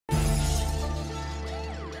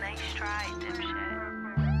try, dipshit.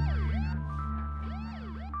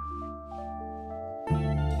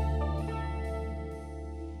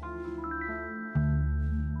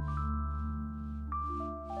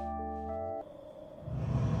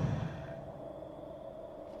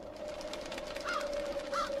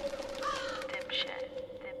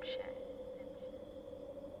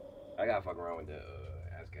 I gotta fuck around with the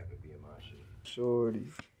ASCAP and BMI shit. Shorty.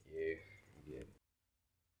 Yeah.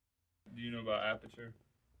 Do you know about aperture?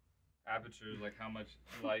 Aperture is like how much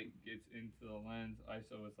light gets into the lens.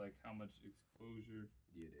 ISO is like how much exposure.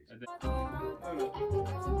 Yeah, you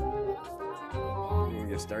gonna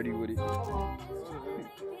get sturdy with it?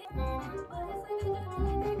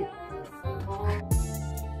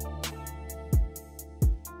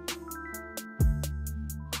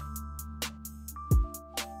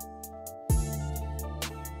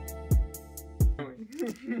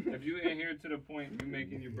 If you ain't here to the point, you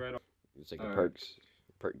making your bread. It's like a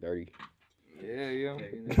perk 30. Yeah.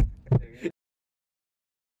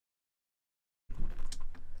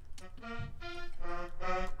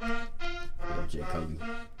 JCullum.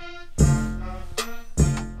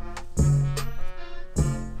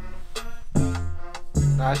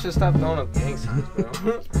 Nah, I should stop throwing up gang signs,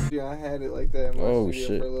 bro. Yeah, I had it like that in my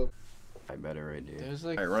studio for a little. I better right there. There's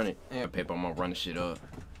like, Alright, run it. Yeah, paper, I'm gonna run the shit up.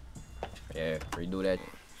 Yeah, redo that.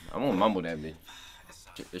 I'm gonna mumble that bitch.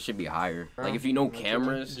 It should be higher. Like if you know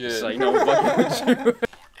cameras, just like no fucking with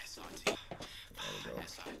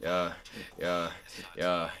you. Yeah.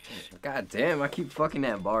 God damn, I keep fucking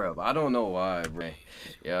that bar up. I don't know why, bro.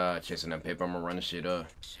 Yeah, chasing that paper, I'm gonna run the shit up.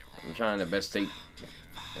 I'm trying the best take.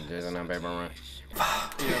 And chasing that paper, run.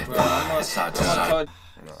 yeah, bro. I'm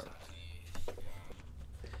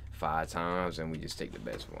 5 times and we just take the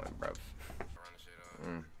best one, bro.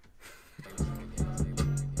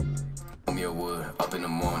 Me a wood up in the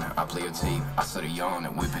morning. I play a tape. I set a yawn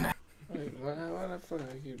and whipping it. Wait, why the fuck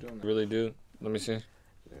I keep doing that? Really do? Let me see.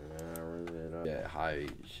 Yeah, high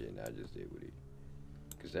shit that I just did with it.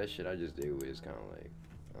 Cause that shit I just did with is kind of like,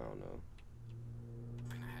 I don't know.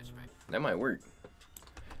 That might work.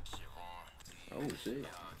 Oh shit.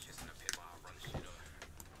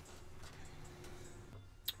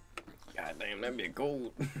 God damn, that bit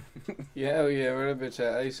gold. Yeah, hell yeah, where that bitch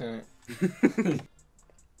at ice in it?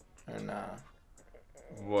 Or nah.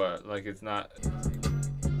 What? Like it's not.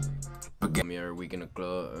 Get me every week in the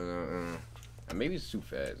club. Maybe it's too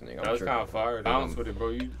fast, nigga. That was kind of fire. Bounce with it,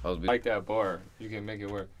 bro. You like that bar. You can make it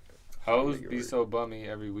work. Hoes be so bummy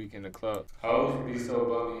every week in the club. Hoes be so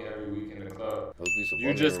bummy every week in the club.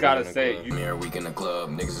 You just gotta say you. Every week in the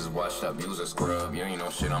club, niggas is washed up. Use a scrub. You ain't no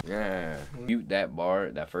shit on. Yeah. Mute that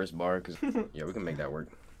bar, that first bar, cause yeah, we can make that work.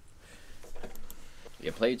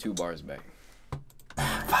 Yeah, play 2 bars back.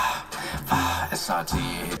 SRT.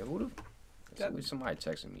 Yeah, who the? That be somebody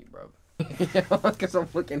texting me, bro. Cause I'm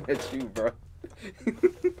looking at you, bro.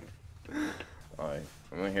 Alright,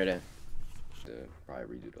 I'm gonna hear that.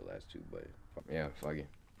 Probably redo the last 2, but yeah, fuck it.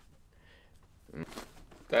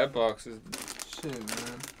 That box is Shit,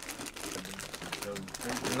 man.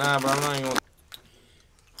 Nah, bro, I'm not even gonna.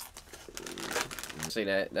 Say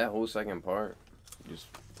that whole second part, just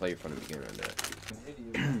play it from the beginning of that.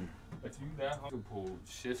 If you that hungry, pull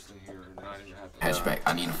shifts in here and not even have to. Hatchback,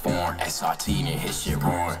 I need a form. SRT and his shit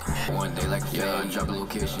roaring. One day like yeah, drop the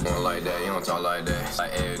location. Don't like that, you don't talk like that. I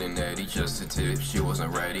aired in that, he just a tip. She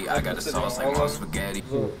wasn't ready. I got the sauce like my spaghetti. It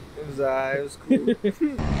was alright, it was cool.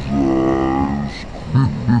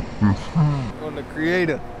 On the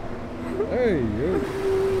creator. Hey,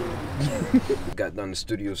 Got done the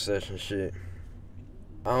studio session shit.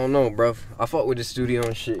 I don't know, bro. I fuck with the studio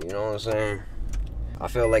and shit, you know what I'm saying? I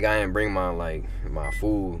felt like I didn't bring my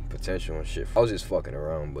full potential and shit. I was just fucking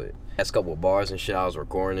around, but last couple of bars and shit I was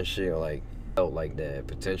recording and shit, like felt like that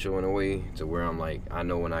potential in a way to where I'm like, I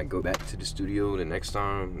know when I go back to the studio the next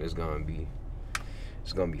time, it's gonna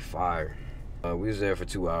be fire. We was there for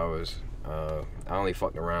 2 hours. I only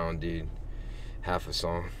fucked around, did half a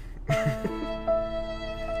song.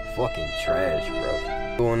 Fucking trash,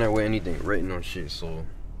 bro. Going there with anything written on shit, so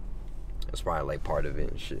that's probably like part of it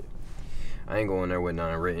and shit. I ain't going there with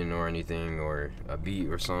nothing written or anything or a beat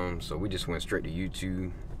or something, so we just went straight to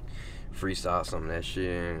YouTube, freestyle some of that shit,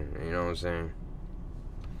 you know what I'm saying?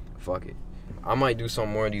 Fuck it. I might do some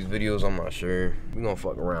more of these videos, I'm not sure. We gonna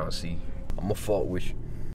fuck around and see. I'm gonna fuck with you.